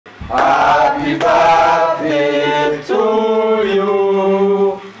Happy birthday to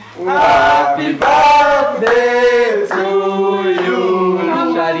you. Happy birthday to you.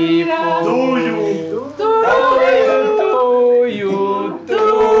 Sharifu. To you. To you. To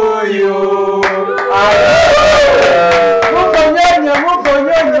you.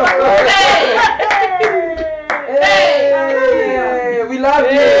 Hey, we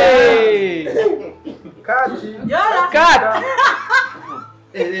love you. Cut. Cut.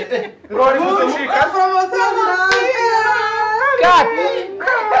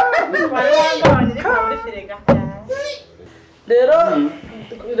 Rero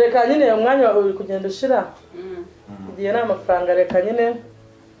reka nyine umwanya uri kugenda ushira igihe n'amafaranga reka nyine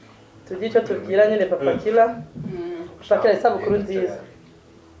tugiye icyo tubwira nyine papa Killa ushakira isabukuru nziza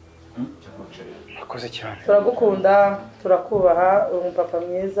akoze cyane turagukunda turakubaha uri umupapa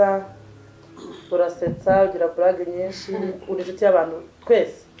mwiza urasetsa ugira burage nyinshi uri inshuti y'abantu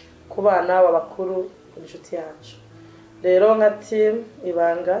twese ku bana b'abakuru uri inshuti yacu rero nka team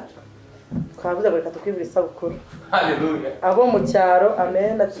Ibanga twavuze ngo reka tukwibira isabukuru Hallelujah. abo mu cyaro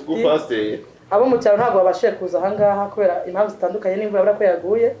amen ati abo mu cyaro ntabwo babashiye kuza aha ngaha kubera impamvu zitandukanye n'imvura abura ko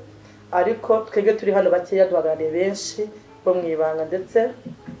yaguye ariko twebwe turi hano bakeya duhagarariye benshi bo mu Ibanga ndetse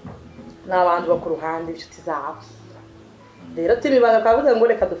n'abantu bo ku ruhande inshuti zabo rero team Ibanga twavuze ngo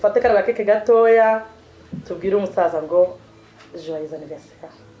reka dufate kare gakeke gatoya tubwire umusaza ngo joyeux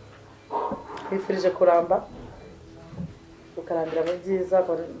anniversaire twifurije kuramba ukarambira mu byiza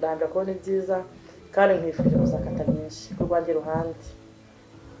kurambira kubona ibyiza kandi nkwifurije kuzakata nyinshi ku rwanjye ruhande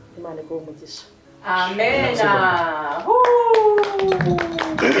Imana iguhe umugisha amen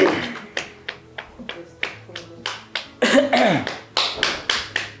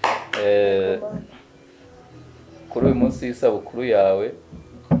kuri uyu munsi w'isabukuru yawe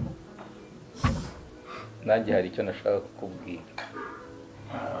nanjye hari icyo nashaka kukubwira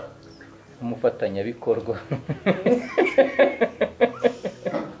umufatanyabikorwa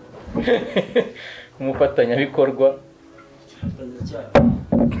umufatanyabikorwa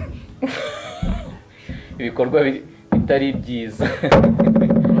ibikorwa bitari byiza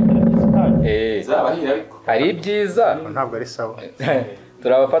hari ibyiza ntabwo ari sawa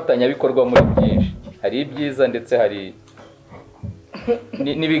turi abafatanyabikorwa muri byinshi hari ibyiza ndetse hari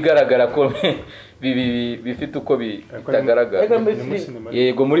n'ibigaragara ko bifite uko bitagaragara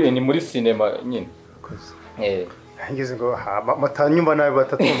yego ni muri sinema nyine ngize ngo batanyumva nabi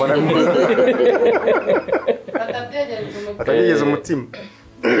batatumva nabi batategeze umutima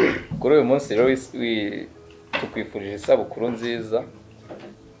kuri uyu munsi rero tukwifurije isabukuru nziza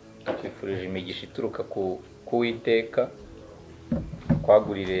tukwifurije imigisha ituruka ku Uwiteka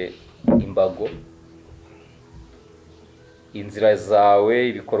kwagurire imbago inzira zawe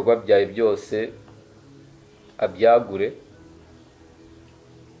ibikorwa byawe byose abyagure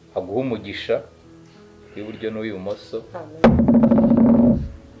aguha umugisha iburyo n'uw'ibumoso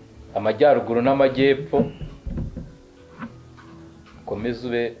amajyaruguru n'amajyepfo komeza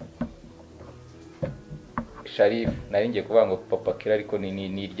ube Sharifu nari ngiye kuvuga ngo papa Killa ariko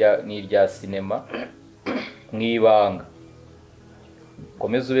ni irya sinema mu Ibanga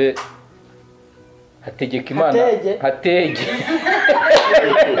komeza ube Hategeka Imana Hatege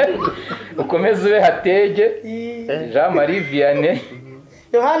ukomeze ube Hatege Jean Marie Vianney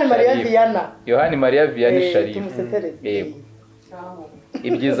Yohani Maria Vianney Sharifu yego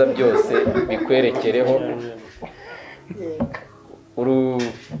ibyiza byose bikwerekereho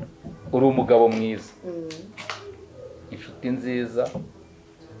uri umugabo mwiza inshuti nziza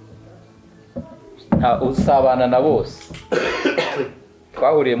usabana na bose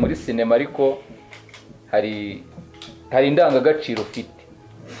twahuriye muri sinema ariko hari indangagaciro ufite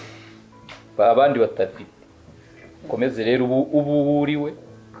abandi batafite ukomeze rero ubu uriwe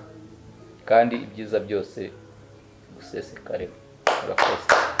kandi ibyiza byose gusesekareho urakoze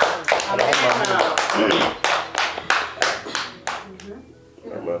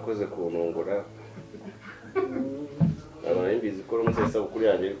murakoze kuntungura nari mbizi ko umunsi w'isabukuru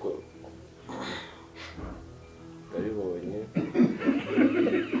yanjye ariko ndabibonye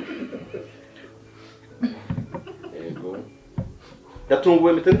yego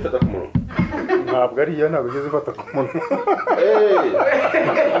yatunguwe mpita nifata ku munwa ntabwo ariyo ntabwo ugeze ufata ku munwa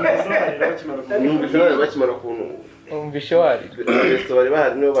numvise bari bakimara kuntunga umvishe wari resitora bari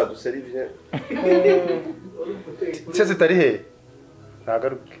bahari nibo baduserivye se zitari he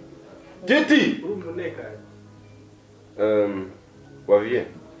nagaruke Titi waviye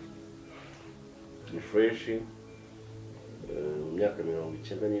ni fresh imyaka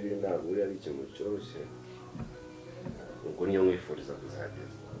 92 ntabwo uri ari ikintu cyoroshye ubwo niyo mwifuriza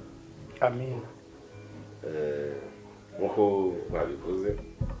kuzageza amen nkuko babivuze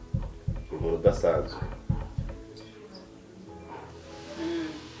udasanzwe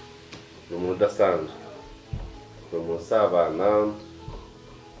ni umuntu udasanzwe ni umuntu usabana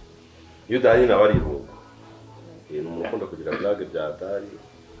iyo udahanye nawe arihuta ni umuntu ukunda kugira blague bya atari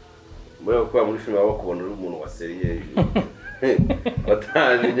muri gukora muri filime baba bakubona uri umuntu wa seriye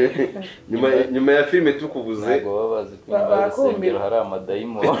batanje nyuma ya filime tukubuze ntabwo baba bazi ko inyuma y'urusengero hari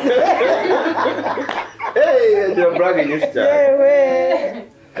amadayimoni agira blague nyinshi cyane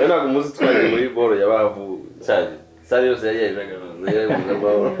rero ntabwo muzi twari muri boro y'abavu cyane sare yose yari yayijaga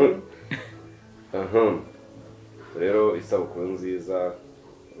rero isabukuru nziza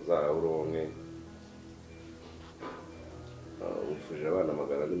uzahawuronke wifurije abana 425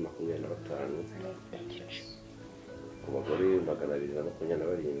 ku bagore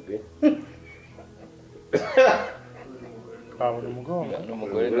 227 babona umugongo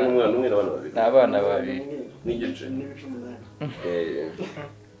n'umugore n'umwana umwe n'abana babiri n'abana babiri n'igice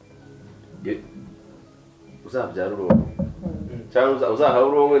uzabyara uronke cyangwa uzahawe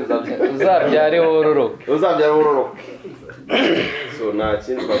uronke uzabyare wororoke uzabyara wororoke so nta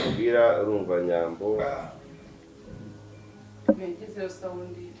kindi bakubwira urumva nyambo Megize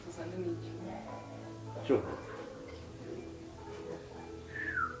sound tuzane n'iki. cyo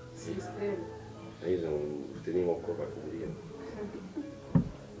System. izo ufite n'inkoko bakubwira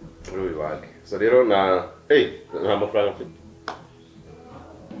uri wibage so rero nta mafaranga mfite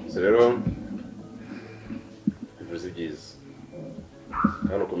so rero bivuze byiza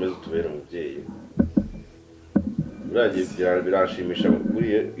kandi ukomeze utubere umubyeyi biragiye birashimisha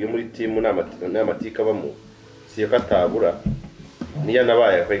buriye iyo muri timu n'amatika abamo siyo katabura niyo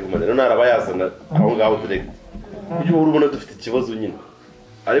nabaye akayigumana rero narabayazana aho ngaho direct ujye urubona dufite ikibazo nyine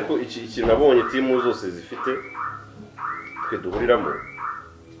ariko ikintu nabonye timu zose zifite twe duhuriramo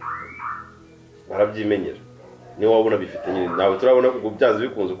barabyimenyera niyo wabona bifite nyine nawe turabona ko byazi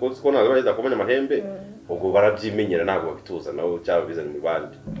bikunze ko ntabwo bahita kumenya amahembe ubwo barabyimenyera ntabwo babituza nawe cyaba bizana mu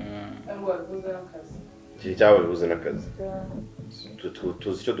bandi Cyangwa bibuze n'akazi. cyaba bibuze n'akazi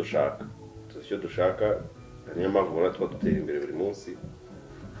tuzi icyo dushaka niyo mpamvu ubona tuba dutera imbere buri munsi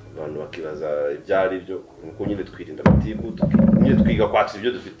abantu bakibaza ibyo ari byo nuko nyine twirinda amatiku nyine twiga kwakira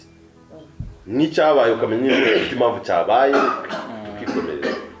ibyo dufite n'icyabaye ukamenya niba ufite impamvu cyabaye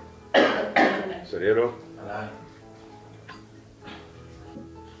tukikomereza so rero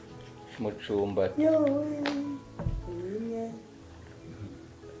mucumba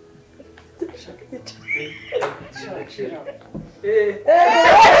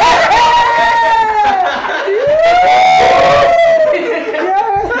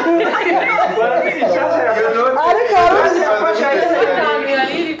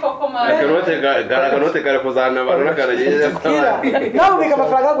Akanote kare kuzana abantu n'akarageze nawe ubika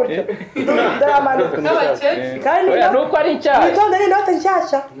amafaranga gutyo kandi oya nuko ari nshyashya witonde ni inote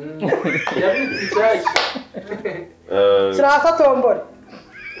nshyashya yabitse nshyashya kirasa tombore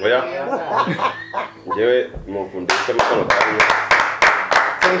oya njyewe mukunda isema kano kanya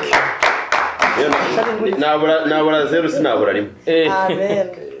nabura 0 sinabura rimwe amen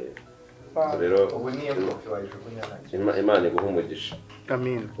rero ubu niyo kofi wayijugunya nanjye Imana iguha umugisha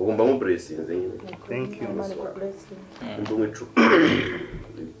amin ugomba mu blessinze nyine thank you ndi umwicupa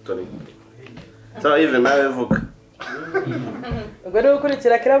toni so even nawe vuga ubwo ni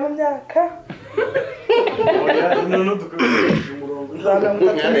gukurikira kira mu myaka none dukoresheje umurongo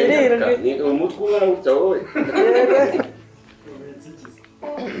ni umutwe urawuca wowe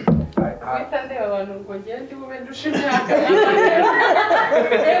Wita ndeba abantu ngo ngende ube ndusha imyaka.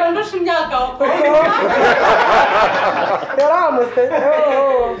 Reba ndusha imyaka wako. yaramutse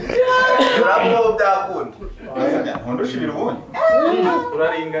urabwo byakunda ndusha ibirubonye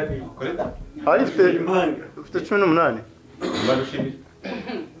uraringaniye hari ufite 18 barusha ibiri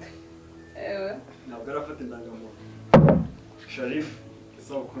Ewe. ntabwo arafata indangamuntu Sharif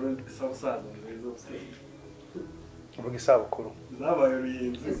isabukuru isabusaza nziza gusenga uvuga isabukuru zabaye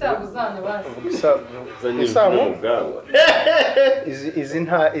uruyenzi Isabuzana basi. isabu ubwanwa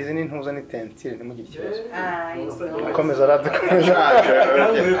izi ni ntuza ni tentire ntimugire ikibazo Ah, komeza radukomeza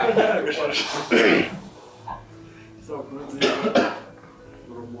isabukuru nziza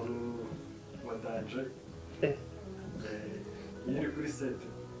uri umuntu wadanje iyo uri kuri sete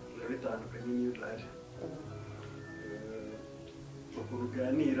biba bitandukanye n'iyo udahari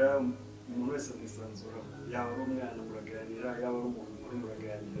uruganira umuntu wese amwisanzuraho yaba ari umwana muraganira yaba ari umuntu mukuru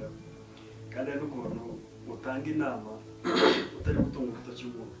muraganira kandi hari n'ukuntu utanga inama utari gutunga urutoki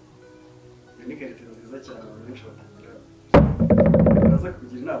umuntu iyo ni karite nziza cyane abantu benshi batangira baraza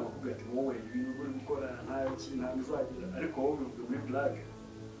kugira inama kugira ati wowe ibintu uri gukora nta bizagira ariko wowe bivuga muri blague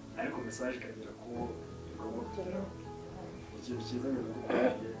ariko message ikagera ku wo igomba kugeraho ikintu cyiza nyuma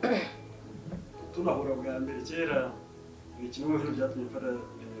tunahura bwa mbere kera ni kimwe mu bintu byatumye mfata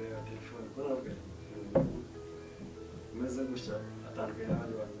nimero ya telefone kuko navuga umeze gutya atandukanye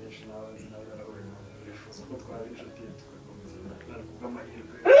n'abandi bantu benshi n'abazi nawe yarahuye bifuza ko twaba inshuti tugakomeza nari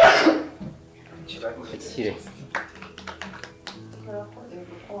kubw'amahirwe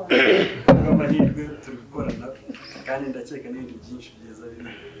kubw'amahirwe turi gukorana kandi ndakeka n'ibindi byinshi byiza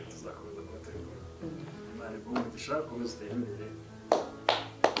biri tuzakomeza kuba turi gukora imana iguha komeza utere imbere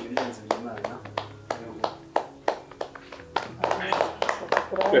ibirenze imana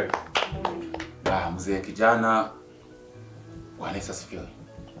mzee kijana Bwana Yesu asifiwe.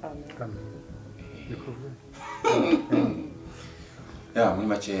 Muri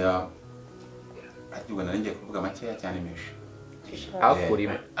makeya ariko naringiye kuvuga makeya cyane menshi.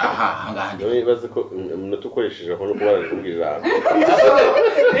 Hakurimo. Aha ngahandi. Nibaze ko umuntu ukoresheje aho no kubara kubwira.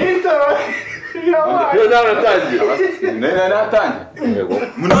 Natangiye.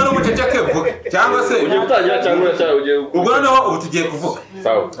 Munone umuceceke vuga cyangwa se ugiye gutangira cyangwa ugiye ubwo noneho ubu tugiye kuvuga.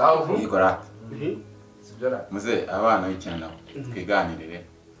 Sawa. Igora. Muze abana b'ikina nabo twiganirire.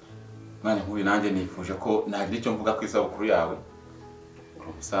 Mwana nk'uyu nanjye nifuje ko nagira icyo mvuga ku isabukuru yawe. Uri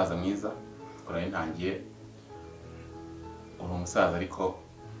umusaza mwiza, ukora intangiye. Uri umusaza ariko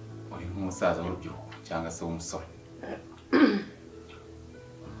uri nk'umusaza w'urubyiruko cyangwa se w'umusore.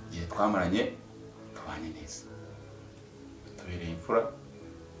 Igihe twamaranye tubanye neza. Tubereye imfura,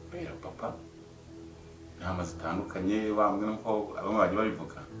 bera papa. Inama zitandukanye bamwe nuko abamwe bagiye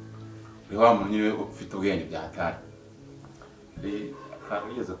babivuga. Uri wa muntu nyine ufite ubwenge bya hatari.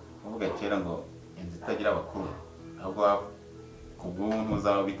 Karugeze kuvuga kera ngo inzu itagira abakuru ahubwo kubw'umuntu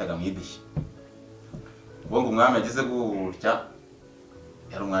uzaba bitaga mwidishye. Ubwo ngo umwami yagize gutya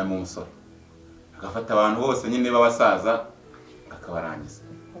yari umwami w'umusore. Agafata abantu bose nyine b'abasaza akabarangiza.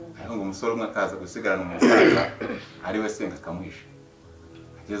 Ariko ngo umusore umwe akaza gusigarana umusaza ari we senga akamuhisha.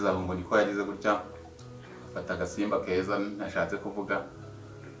 Ageze aho ngo niko yagize gutya afata agasimba keza nashatse kuvuga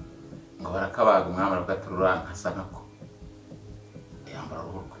ngo barakabaga umwami aravugaturura nkasa nkako. Yambara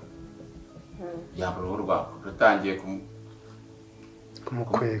uruhu rwe. Yambara uruhu rwako rutangiye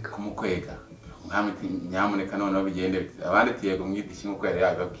kumukwega. Umwami nyamuneka noneho bigende abandi tiyego mwidishye nk'uko yari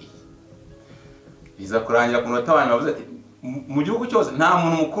yagabwiye. Biza kurangira ku munota abantu bavuze ati mu gihugu cyose nta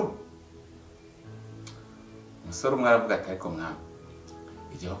muntu mukuru. Umusore umwe aravuga ati ariko mwami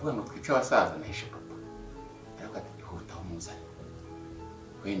igihe bavuga ngo twice abasaza nahishe papa. Ariko ati ihutaho umuzane.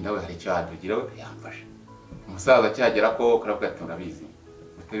 Wenda we hari icyo yadugira we yamfasha. Umusaza cyagera ko karavuga ati urabizi.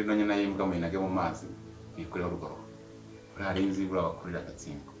 Muteri no nyina yimbwa mu inage mu mazi bikureho rugoro. Urari inzibura bakurira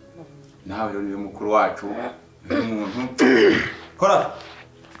agatsingo. Nawe rero niwe mukuru wacu uri umuntu kora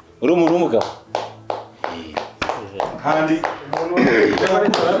uri umuntu w'umugabo kandi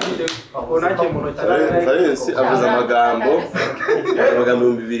Valens avuze amagambo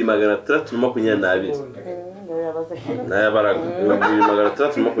 2620 n'ayabaraga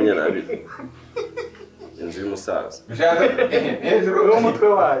 2620 inzu y'umusaza hejuru y'umutwe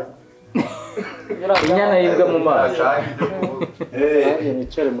wayo inyana yimbwa mu mazi. nanjye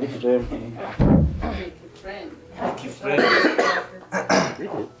nicare muri frame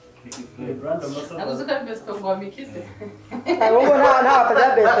naguze ko ari best ngo wamikize ahubwo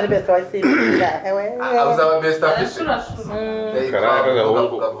nta best ni best wa isi abuzaba best afishe karaga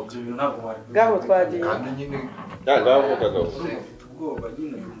gahungu gaho twagiye gaho ubwoba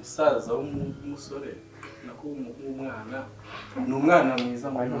nyine umusaza w'umusore nako umwana ni umwana mwiza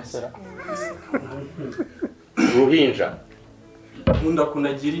muri masara ruhinja nkunda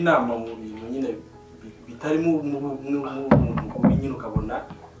kunagira inama mu bintu nyine bitarimo umuntu nyine ukabona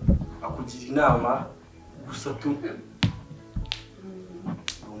akugira inama gusa tu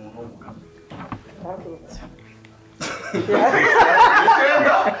umuntu w'umugabo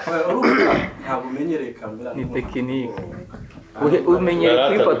ntabwo umenyereye kamera Ni tekinike. Umenyere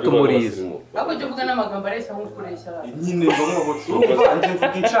kwifata umurizo. ahubwo jya uvuga n'amagambo areshya nk'ukureshya nyine ngo urumva njye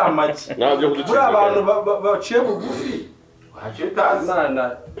mvuga incamake nabyo buri abantu baciye bugufi wacu utazi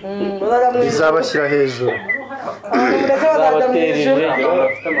izabashyira hejuru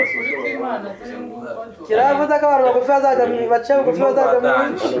kiravuze ko abantu bagufi bazajya baciye bugufi bazajya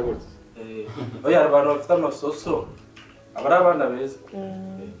mwinshi oya abantu bafite amasoso aba ari abana beza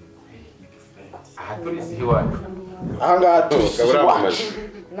aha turi si iwacu aha ngaha turi iwacu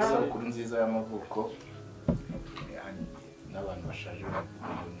isabukuru nziza y'amavuko n'abantu bashaje mu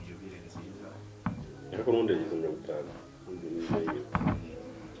yubile nziza ariko n'undi yagize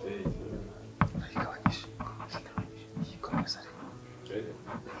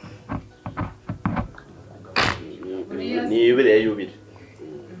 50 ni yubile ya yubile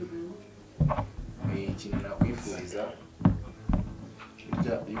ikintu nakwifuriza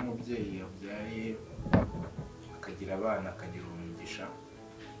burya iyo n'umubyeyi yabyaye akagira abana akagira umugisha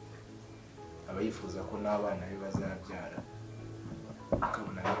aba yifuza ko n'abana be bazabyara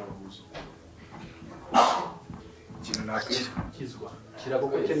akabona n'abuzukuru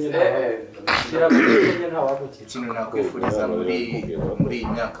ikintu nakwifuriza muri iyi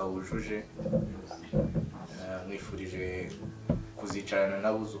myaka wujuje mwifurije kuzicarana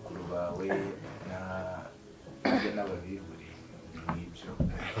n'abuzukuru bawe n'ababiburi n'ibyo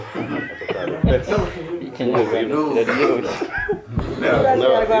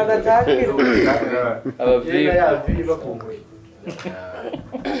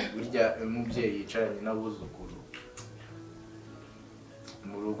burya umubyeyi yicaranye n'abuzukuru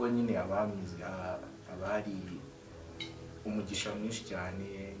mu rugo nyine haba hari umugisha mwinshi cyane.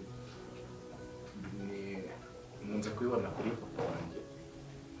 Nkunze kubibona kuri papa wanjye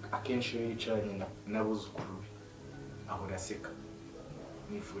akenshi iyo yicaranye n'abuzukuru be ahora aseka.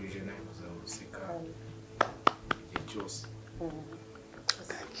 Nifurije nawe kuzahora useka igihe cyose.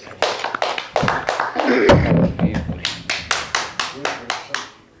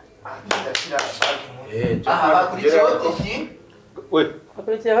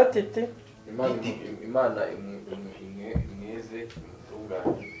 Hakurikiyeho Titi. Imana imweze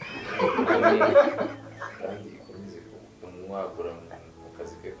imutunganye kandi ikomeze kumwagura mu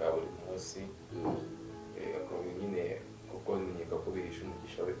kazi ke ka buri munsi nyine kuko nkeka ko bihisha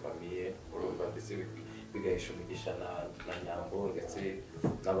umugisha we famiye urumva ndetse bigahisha umugisha na Nyambo ndetse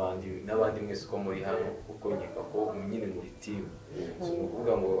n'abandi mwese uko muri hano kuko nkeka ko nyine muri timu ni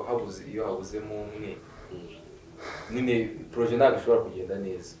ukuvuga ngo iyo habuzemo umwe nyine projet ntabwo ishobora kugenda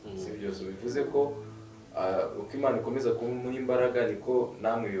neza si byose bivuze ko uko Imana ikomeza kumuha imbaraga niko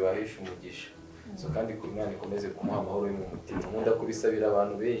namwe bibahisha umugisha kandi ko Imana ikomeze kumuha amahoro yo mu mutima. Nkunda kubisabira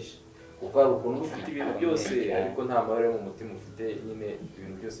abantu benshi kuko hari ukuntu ufite ibintu byose ariko nta mahoro yo mu mutima ufite nyine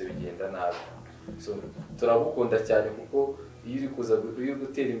ibintu byose bigenda nabi. Turagukunda cyane kuko iyo uri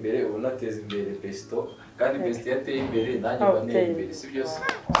gutera imbere uba unateza imbere Besto kandi Besto yateye imbere nanjye mbaneye imbere si byose.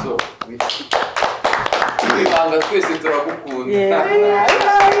 Ibanga twese turagukunda.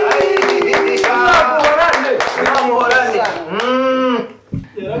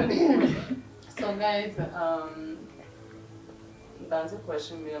 So guys, ndanze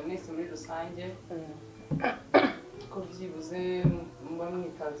kubashimira mwese muri rusange ko byibuze muba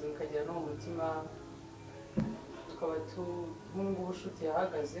mwitanze mukagira no mu mutima tukaba nk'ubu ubucuti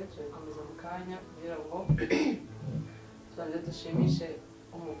yahagaze turakomeza mu kanya kugira ngo tubanze dushimishe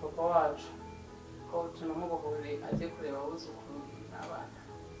umupapa wacu ko tunamubohore ajye kureba abuzukuru n'abana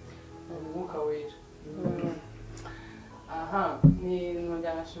mu mwuka wera. Ni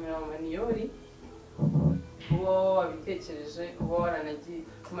nongera ngashimira mama Niyori uwo wabitekereje uwo waranagiye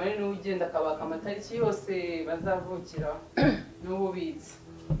kumara niwe ugenda akabaka amatariki yose bazavukira n'ubu ubitse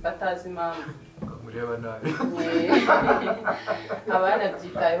batazi impamvu mureba nabi abana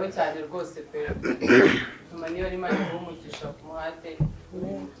byitayeho cyane rwose pe. Mama Niyori Imana imuhe umugisha ku muhate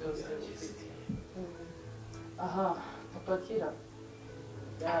byose bifite. Papa Kira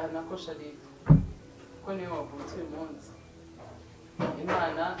nako Sharifu ko niwe wavutse uyu munsi.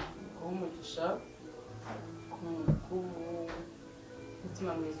 Imana iguhe umugisha ku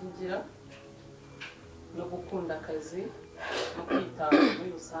mutima mwiza ugira no gukunda akazi no kwitanga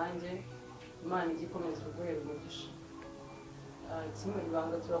muri rusange. Imana ijye ikomeza kuguhera umugisha. Kimwe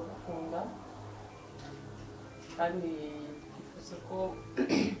Ibanga turagukunda kandi twifuza ko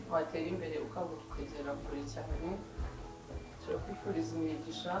watera imbere ukabuka ukagera kure cyane. Turakwifuriza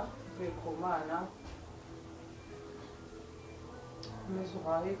imigisha uvuye ku Mana ukomeze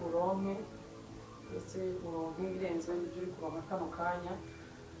uhahe uronke ndetse uronke ibirenze ibyo uri kuronka kano kanya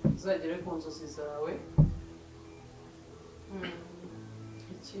uzagere ku nzozi zawe.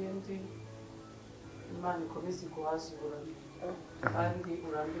 Ikindi Imana ikomeze iguhaze uburame kandi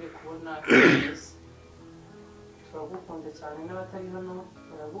urambire kubona ibyiza. Turagukunda cyane n'abatari hano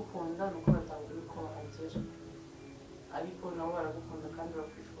baragukunda nuko batabura uko bahagera ariko nabo baragukunda kandi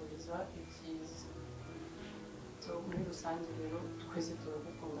bakwifuriza ibyiza. Muri rusange rero twese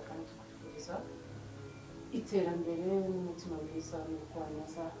turagukunda kandi tukwifuriza iterambere n'umutima mwiza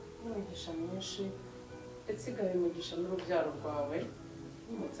n'ubugwaneza n'imigisha myinshi ndetse igahe imigisha n'urubyaro rwawe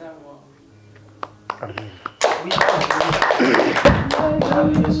n'umuryango wawe.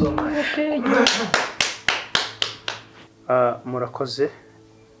 Murakoze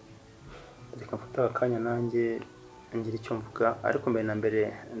reka mfate akanya nanjye ngira icyo mvuga ariko mbere na mbere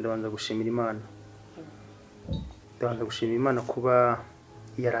ndabanza gushimira Imana kuba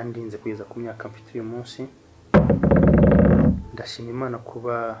yarandinze kugeza ku myaka mfite uyu munsi. Ndashima Imana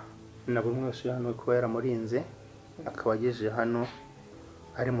kuba na buri wese hano kuba yaramurinze akaba agejeje hano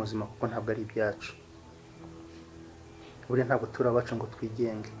ari muzima kuko ntabwo ari ibyacu buriya ntabwo turi abacu ngo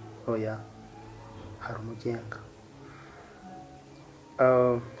twigenge oya hari umugenga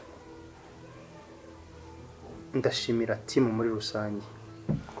ndashimira timu muri rusange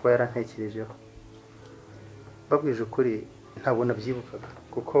kuba yarantekerejeho babwije ukuri ntabwo nabyibukaga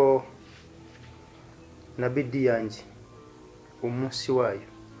kuko na bidi yanjye umunsi wayo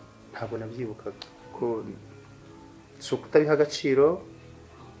ntabwo nabyibukaga ko si ukutabiha agaciro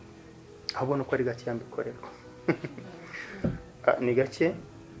ahubwo nuko ari gake yambikorerwa ni gake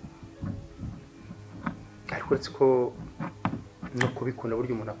ariko uretse ko no kubikunda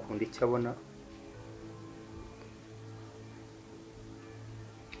burya umuntu akunda icyo abona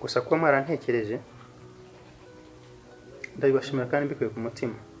gusa kuba mwarantekereje ndabibashimira kandi mbikuye ku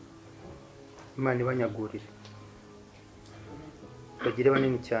mutima Imana ibanyagurire bagire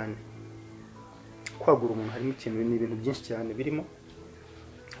banini cyane kwagura umuntu harimo ibintu byinshi cyane birimo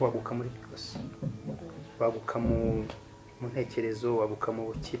waguka muri byose waguka mu ntekerezo waguka mu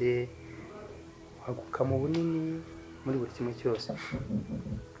bukire waguka mu bunini muri buri kimwe cyose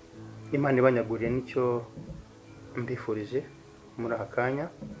Imana ibanyagurire nicyo mbifurije muri aka kanya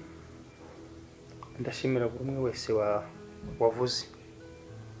ndashimira buri umwe wese wavuze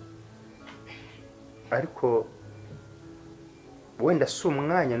ariko wenda si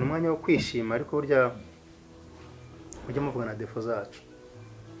umwanya ni umwanya wo kwishima ariko burya mujya muvuga na defo zacu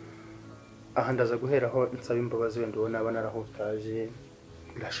aha ndaza guheraho nsaba imbabazi wenda ubona aba narahutaje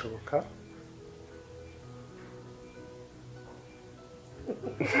birashoboka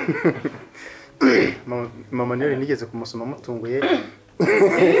mama niyo nigeze kumusoma mutunguye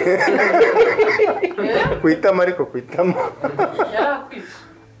kwitama ariko kwitama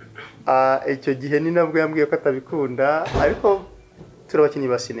icyo gihe ni nabwo yambwiye ko atabikunda ariko turabakinnyi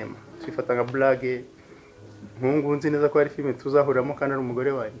ba sinema twifata nka blage nkungu nzi neza ko hari filime tuzahuriramo kandi ari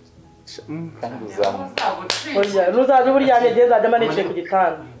umugore wanjye ntuzajya uburyamye igihe nzajya mba nicaye ku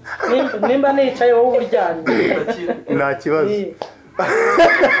gitanda nimba nicaye wowe uburyamye nta kibazo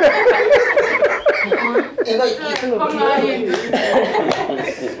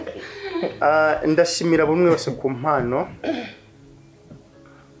ndashimira buri umwe wese ku mpano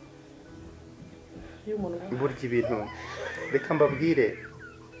burya ibintu reka mbabwire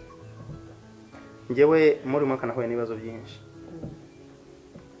njyewe muri mwaka nahuye n'ibibazo byinshi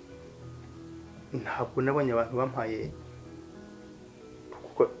ntabwo nabonye abantu bampaye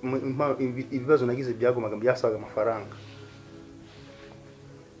kuko ibibazo nagize byagumaga byasabaga amafaranga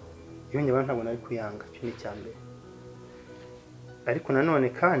iyo njyewe ntabwo nari kuyanga cyo ni cyambere ariko nanone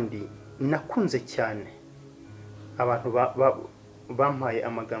kandi nakunze cyane abantu bampaye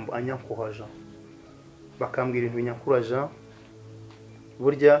amagambo anyankuraje bakambwira ibintu binyankuraje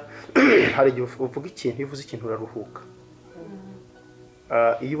burya hari igihe uvuga ikintu iyo uvuze ikintu uraruhuka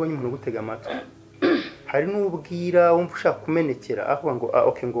iyo ubonye umuntu gutega amatwi hari n'ubwira wumva ushaka kumenekera aho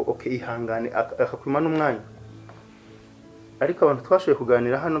ngo okay ihangane akakwima n'umwanya ariko abantu twashoboye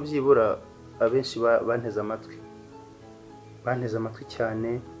kuganira hano byibura abenshi banteze amatwi cyane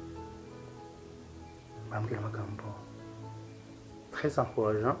bambwira amagambo très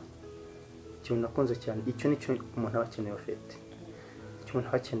encourageant ikintu nakunze cyane icyo nicyo umuntu aba akeneye afite icyo umuntu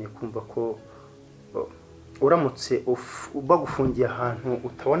aba akeneye kumva ko uramutse bagufungiye ahantu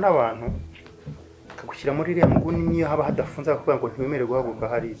utabona abantu akagushyira muri iriya nguni niyo haba hadafunze akavuga ngo ntiwemere guhaguruka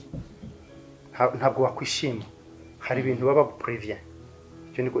hariya ntabwo wakwishima hari ibintu baba baguprevie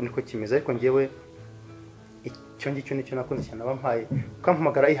icyo niko kimeze ariko njyewe icyo ngicyo nicyo nakunze cyane abampaye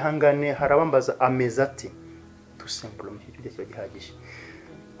ukampamagara ihangane harabambaza ameza ati tout simplement icyo cyo gihagije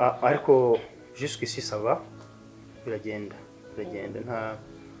ariko jusqu'ici ça va biragenda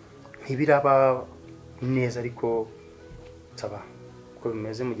ntibiraba neza ariko nsaba uko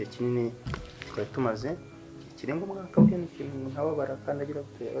bimeze mu gihe kinini twari tumaze ikirenga umwaka burya ni ikintu nk'abo barakandagira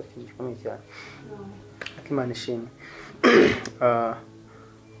gutera ikintu gikomeye cyane Imana ishimwe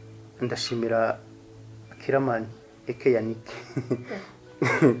ndashimira Killaman eke Yannick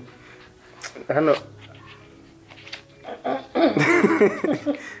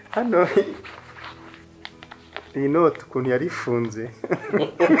hano iyi note ukuntu yari ifunze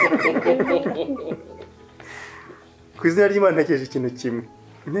ku izina ry'Imana ntekereje ikintu kimwe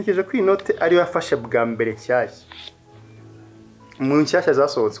ntekereje ko iyi note ariyo yafashe bwa mbere nshyashya mu nshyashya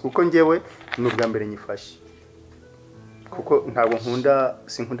zasohotse kuko njyewe ni ubwa mbere nyifashe kuko ntabwo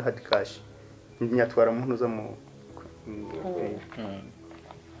sinkunda hard cash nyatwara umuntu uza mu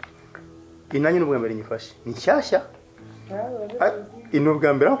inanye n'ubwa mbere nyifashe ni nshyashya ino ubwa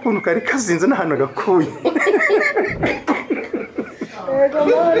mbere aho ukuntu kari kazinze n'ahantu gakuye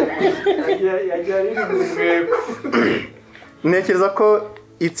ntekereza ko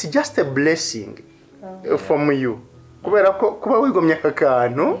it's just a blessing from you kubera ko kuba wigomye aka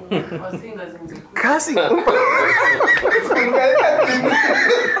kantu wasingazinze kasi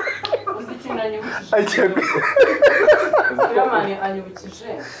Killaman anyibukije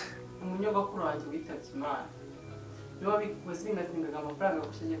umunyogakuru wanjye witabye Imana niba wasingazingaga amafaranga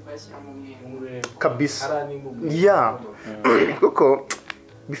gushingiye kuyashyira mu mwenda kabisa ya kuko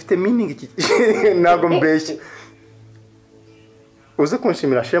bifite meaning iki ntabwo mbeshya uze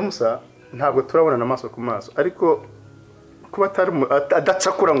kunshimira shemusa ntabwo turabona amaso ku maso ariko kuba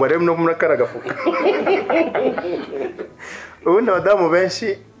adacakura ngo arebe no muri akara gafuka ubundi abadamu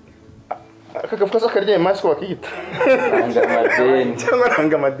benshi aka gafuka akaryaye maso bakiyita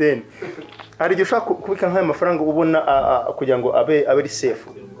ranga amadeni hari igihe ushaka kubika nk'ayo mafaranga ubona kugira ngo abe ari safe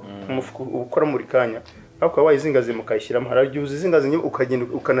umufuka ukora muri kanya ariko wayizingaze mukayishyiramo hari igihe uzizingaze ukagenda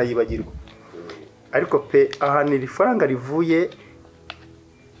ukanayibagirwa ariko pe ahantu iri faranga rivuye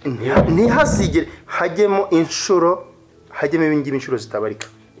ntihazigere hajyemo inshuro hajyemo ibingibi inshuro zitabarika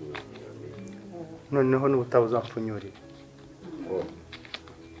noneho n'ubutaha uzampfunyurira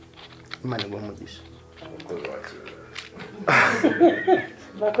Imana iguhe umugisha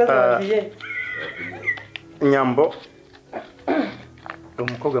Nyambo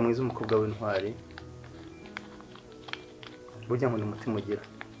umukobwa mwiza umukobwa w'intwari burya ngo ni umutima ugira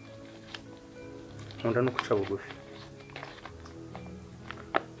nkunda no guca bugufi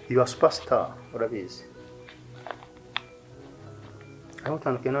you are superstar urabizi aho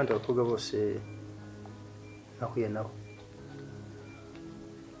utandukanye n'abandi bakobwa bose nahuye nabo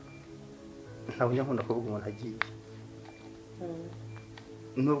ntabwo nkunda kuvuga umuntu agiye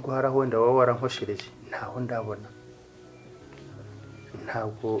nubwo hari aho wenda waba warankoshereje ntaho ndabona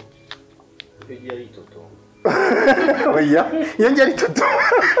ntabwo iyo ari itoto oya iyo ngiye ari itoto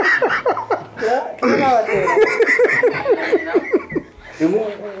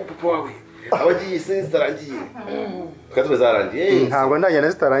abagiye se zitarangiye twatwe zarangiye ntabwo ndagenda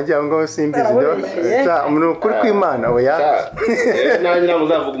zitarangiye aho ngaho simbizi ibyo umuntu kuri kw'Imana oya nanjye ntabwo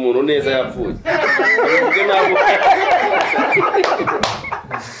uzavuga umuntu neza yapfuye uvuge ntabwo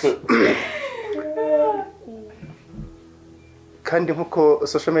kandi nkuko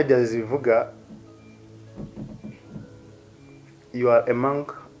social media zivuga you are among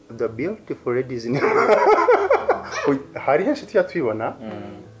the beautiful ladies in hari henshi tujya tubibona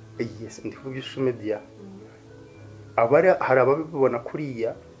yes ndi kuvuga social media hari ababibona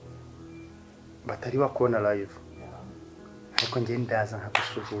kuriya batari bakubona live ariko njye ndaza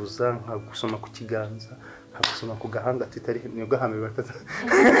nkagusuhuza nkagusoma ku kiganza nkagusoma ku gahanga tutari niyo gahame batata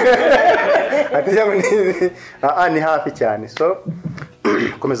akajya ni hafi cyane so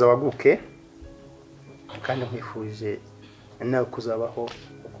komeza waguke kandi nkwifuje nawe kuzabaho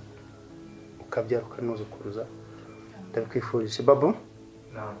ukabyara ukanuzukuruza ndabikwifurije babu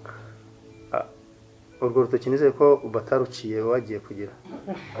urwo rutoki nizeye ko bataruciye wagiye kugira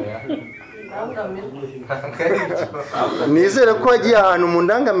nizere ko wagiye ahantu mu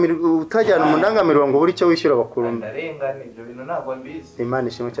ndangamiro utajyana mu ndangamiro ngo buri cyo wishyura bakuru ndarengana ibyo bintu ntabwo mbizi Imana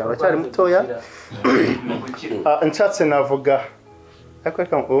ishimwe cyane uracyari mutoya nshatse navuga ariko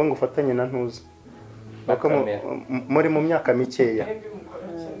reka wowe ngo ufatanye na ntuza bako muri mu myaka mikeya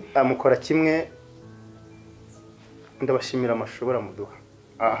amukora kimwe ndabashimira amashobora muduha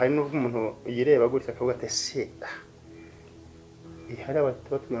hari n'ubwo umuntu yireba gutya akavuga ati se hari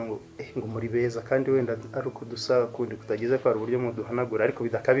abatubwira ngo ngo muri beza kandi wenda ari uko dusa kundi kutagize ko hari uburyo muduhanagura ariko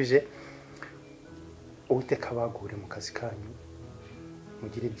bidakabije Uwiteka bagure mu kazi kanyu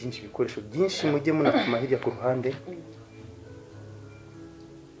mugire byinshi ibikoresho byinshi mujye munatuma hirya ku ruhande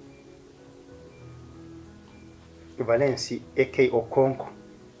Valence AK Okonko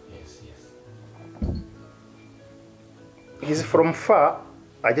he's from far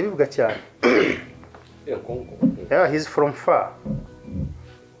ajya bivuga cyane he's from far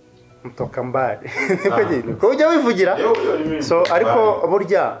mtoka mbali ko ujya wivugira so ariko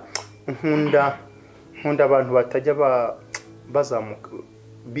burya nkunda abantu batajya bazamuka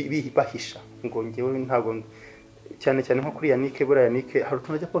bahisha ngo ngewe ntabwo cyane cyane nko kuri Yannick buriya Yannick hari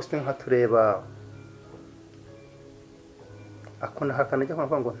utuntu ajya post nka tureba akona hakana ajya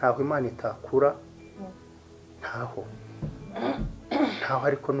kuvuga ngo ntaho Imana itakura ntaho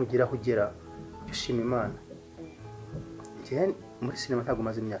ariko nugira aho ugera ushima Imana njye muri sinema ntabwo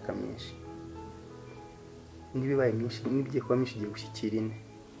maze imyaka myinshi nibibaye myinshi nibigiye kuba myinshi igiye gushyikira ine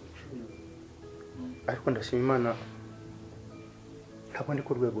ariko ndashima Imana ntabwo ndi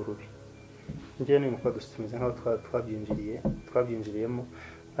ku rwego rubi njye ni muko dusumize nkaho twabyinjiriyemo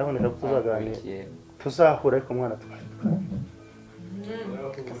ariko ndashaka tuzaganira tuzahura ariko mwana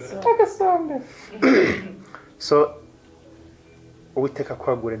so uwiteka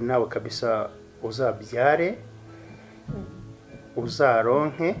kwagure nawe kabisa uzabyare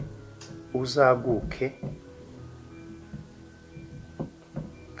uzaronke uzaguke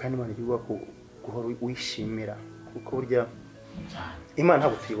kandi Imana igiye guhora wishimira kuko burya Imana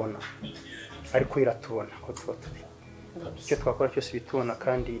ntabwo tuyibona ariko iratubona ko tuba turi icyo twakora cyose bitubona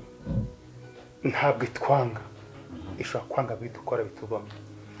kandi ntabwo itwanga ishobora kwanga bidukora bituvamo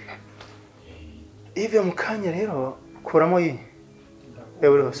ive mu kanya rero kuramo yi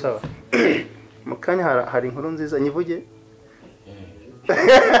ewe sawa mu kanya hari inkuru nziza nyivuge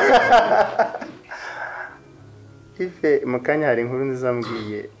ive mu kanya hari inkuru nziza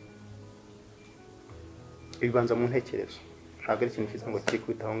mbwiye ibibanza mu ntekerezo ntabwo ari ikintu cyiza ngo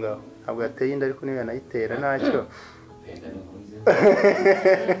kikubita aho ngaho ntabwo yateye inda ariko niyo yanayitera ntacyo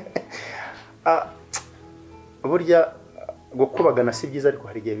burya gukubagana si byiza ariko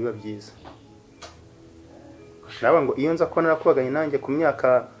hari igihe biba byiza naba ngo iyo nza ko narakubaganye nanjye ku myaka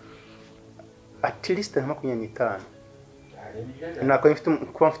at least nka 25 nako mfite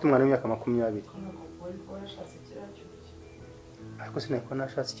umwana w'imyaka 20 ariko sinako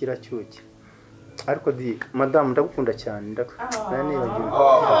nashatse kiracyuke ariko di madame ndagukunda cyane ndakunda nibagiwe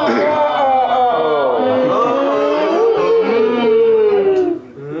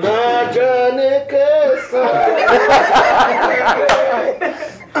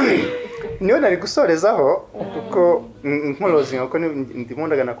niyo nari gusorezaho kuko nkorozinga kuko ndimo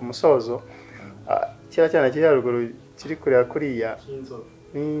ndagana ku musozo kira cyane kiri haruguru kiri kureba kuriya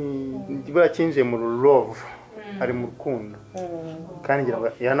bwa kinje mu love ari mu rukundo kandi ngira ngo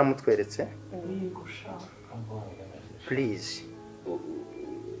yanamutweretse please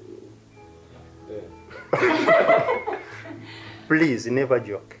please never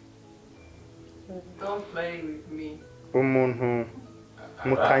joke Don't play with me. umuntu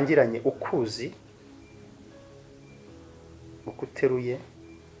mutangiranye ukuzi ukuteruye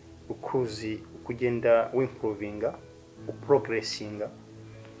ukuzi ukugenda wimprovinga uprogressinga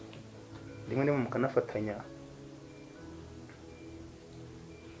rimwe rimwe mukanafatanya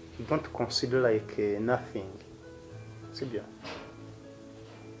don't consider like nothing sibyo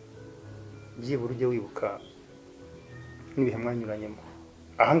byibura ujye wibuka n'ibihe mwanyuranyemo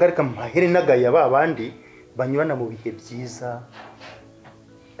ahangarika mahere nagaya babandi banyurana mu bihe byiza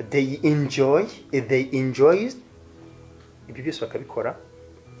they enjoy ibyo byose bakabikora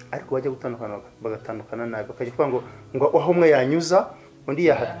ariko bajya gutandukana bagatandukana nabi bakajya kuvuga ngo aho umwe yanyuza undi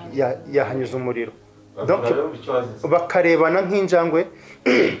yahanyuza umuriro donc bakarebana nk'injangwe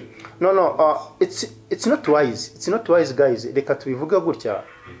no it's not wise guys reka tubivuga gutya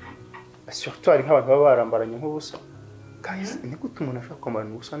surtout ari nk'abantu baba barambaranye nk'ubusa guys ni gute umuntu ashaka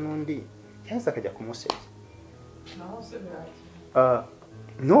kwambarana ubusa n'undi yahise akajya kumusebya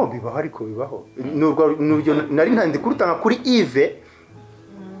no bibaho ariko bibaho n'uryo nari ntandi kurutanga kuri Yves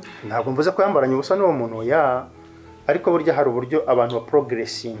ntabwo mvuze ko yambaranye ubusa n'uwo muntu ariko burya hari uburyo abantu ba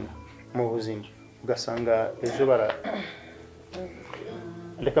progressing mu buzima ugasanga ejo bara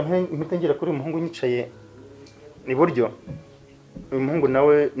reka mpite ngira kuri umuhungu nyicaye ni buryo uyu muhungu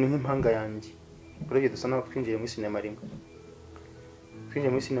nawe ni nk'impanga yanjye urebye dusa naho twinjiye muri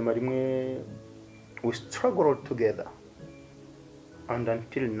sinema rimwe we struggled together and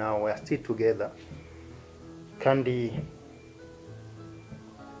until now we are still together kandi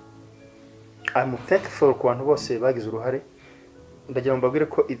I'm thankful ku bantu bose bagize uruhare ndagira ngo mbabwire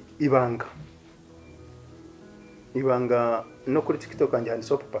ko ibanga no kuri TikTok kanjye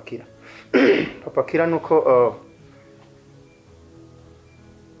handitseho Papa Kira nuko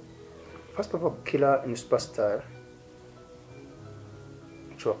first of all Kira ni superstar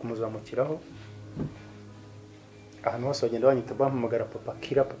nshobora kumuzamukiraho ahantu hose bagenda banyita bampamagara Papa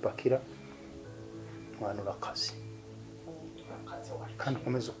Kira mwana urakaze kandi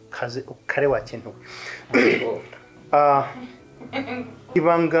ukomeze ukare wakentuwe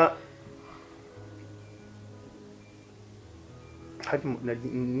ibanga hari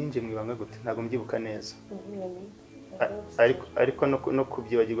ninje mu ibanga gute ntago mbyibuka neza ariko no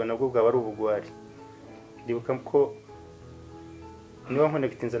kubyibagirwa nabwo bwaba ari ubugwari ndibuka ko niba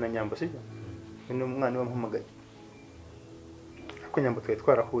nkonekitinza na Nyambo sibyo ni umwana wampamagaye ariko Nyambo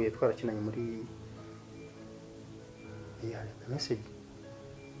twarahuye twarakinanye muri message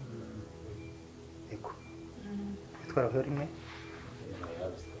eko twarahuye rimwe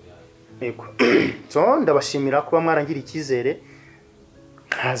eko so ndabashimira kuba mwarangira icyizere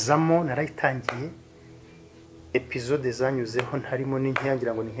nkazamo narayitangiye episode zanyuzeho ntarimo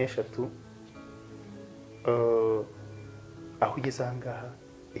n'inyangira ngo ni nk'eshatu aho ugeze ahangaha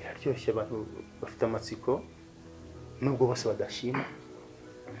iraryoshye abantu bafite amatsiko nubwo bose badashima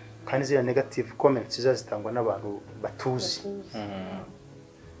kandi ziriya negative comments zitangwa n'abantu batuzi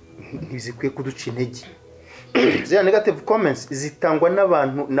ntizikwiye kuduca intege ziriya negative comments zitangwa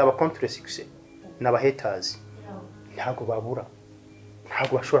n'abantu n'aba contre success n'aba haters ntago babura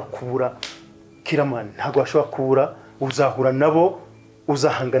ntago bashobora kubura Killaman ntago bashobora kubura uzahura nabo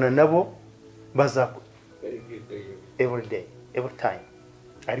uzahangana nabo every day every time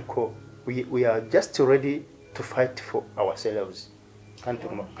ariko we are just ready to fight for ourselves kandi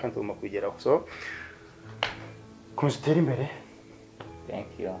tugomba kugeraho so kumutera imbere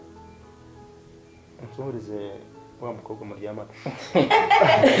thank you nsuhurize wa mukobwa muryamana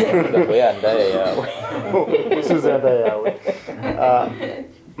ndako yandaya yawe Suzanda yawe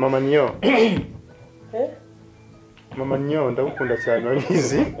mama Nyo mama Nyo ndagukunda cyane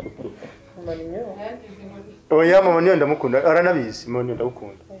warizi mama Nyo oya mama Nyo ndamukunda aranabizi mama Nyo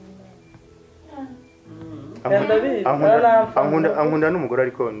ndagukunda ankunda n'umugore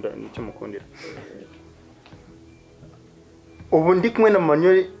ariko nicyo mukundira ubu ndi kumwe na mama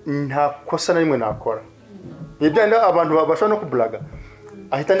Nyo nta kosa na rimwe nakora ibyo nda abantu babashobora no kublaga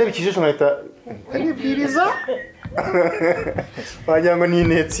ahita ndabikijisho nkahita nibwiriza wagira ngo ni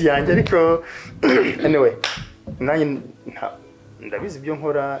intetse yanjye ariko anyway nanjye ndabizi ibyo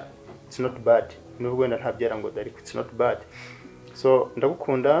nkora it's not bad nubwo wenda ntabyara ngo ariko it's not bad so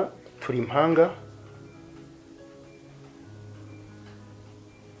ndagukunda turi impanga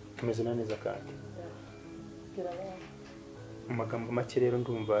tumeze neza kandi amagambo make rero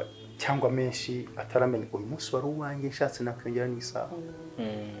ndumva cyangwa menshi ataramenya uyu munsi wari uwanjye nshatse nakwongera n'isaha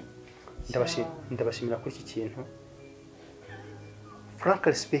ndabashimira kuri iki kintu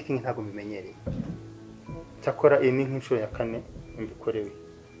frankly speaking ntabwo mbimenyereye cyakora iyi ni nk'inshuro ya 4 mbikorewe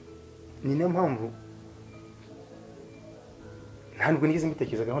ni niyo mpamvu ntabwo nigeze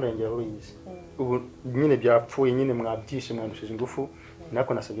mbitekereza gahunda yanjye yaruyize ubu nyine byapfuye nyine mwabyishe mwandushije ingufu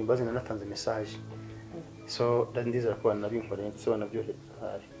nako nasabye imbazi natanze message so ndizera ko banabinkoreye ndetse banabyohereza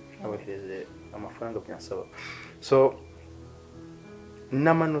hari abohereze amafaranga byansaba so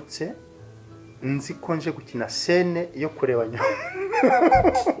namanutse nzi ko nje gukina scene yo kureba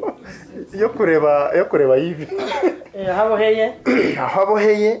yo kureba yivi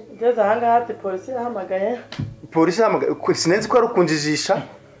haboheye ngeze aha ngaha ati polisi yahamagaye sinenzi ko arukunjijisha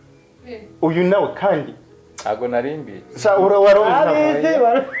uyu nawe kandi ntago narimbi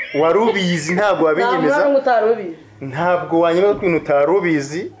warubizi ntabwo wabinyemeza ntabwo wanyemeza ko ibintu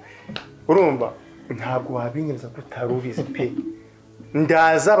utarubizi urumva ntabwo wabinyemeza ko utarubizi pe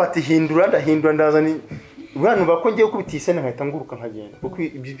ndaza batihindura ndahindura ndaza ni abantu bako ngiye kubitise nkahita nguruka nkagenda kuko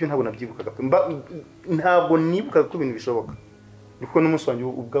ibyo ntabwo nabyibukaga pe ntabwo nibukaga ko ibintu bishoboka niko n'umunsi wanjye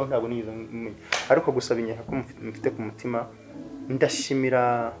ubwaho ntabwo niyiza ariko gusaba inyaka ko mfite ku mutima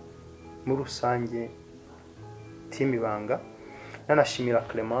ndashimira muri rusange team Ibanga nanashimira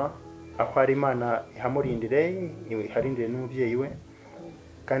Killaman aho ari Imana ihamurindire iharindire n'umubyeyi we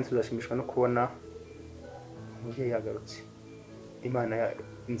kandi tuzashimishwa no kubona umubyeyi yagarutse Imana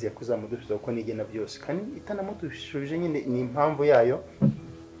inziye kuzamudusubiza uko nigena byose kandi itanamudushubije nyine ni impamvu yayo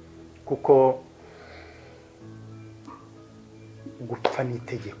kuko gupfa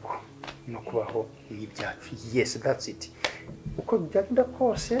n'itegeko no kubaho ibyacu yes that's it uko byagenda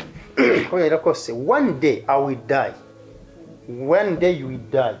kose ko yari kose one day I will die one day you will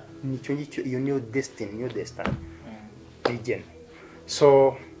die nicyo ngicyo iyo new destiny begin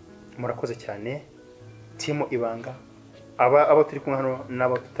so murakoze cyane team Ibanga abo turi kumwe hano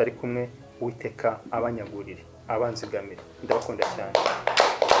nabo tutari kumwe witeka abanyagurire abanzigamire ndabakunda cyane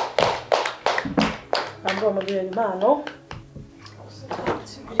ambo mubiri impano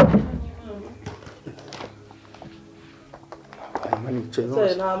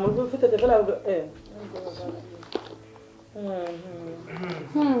nta muntu ufite telefone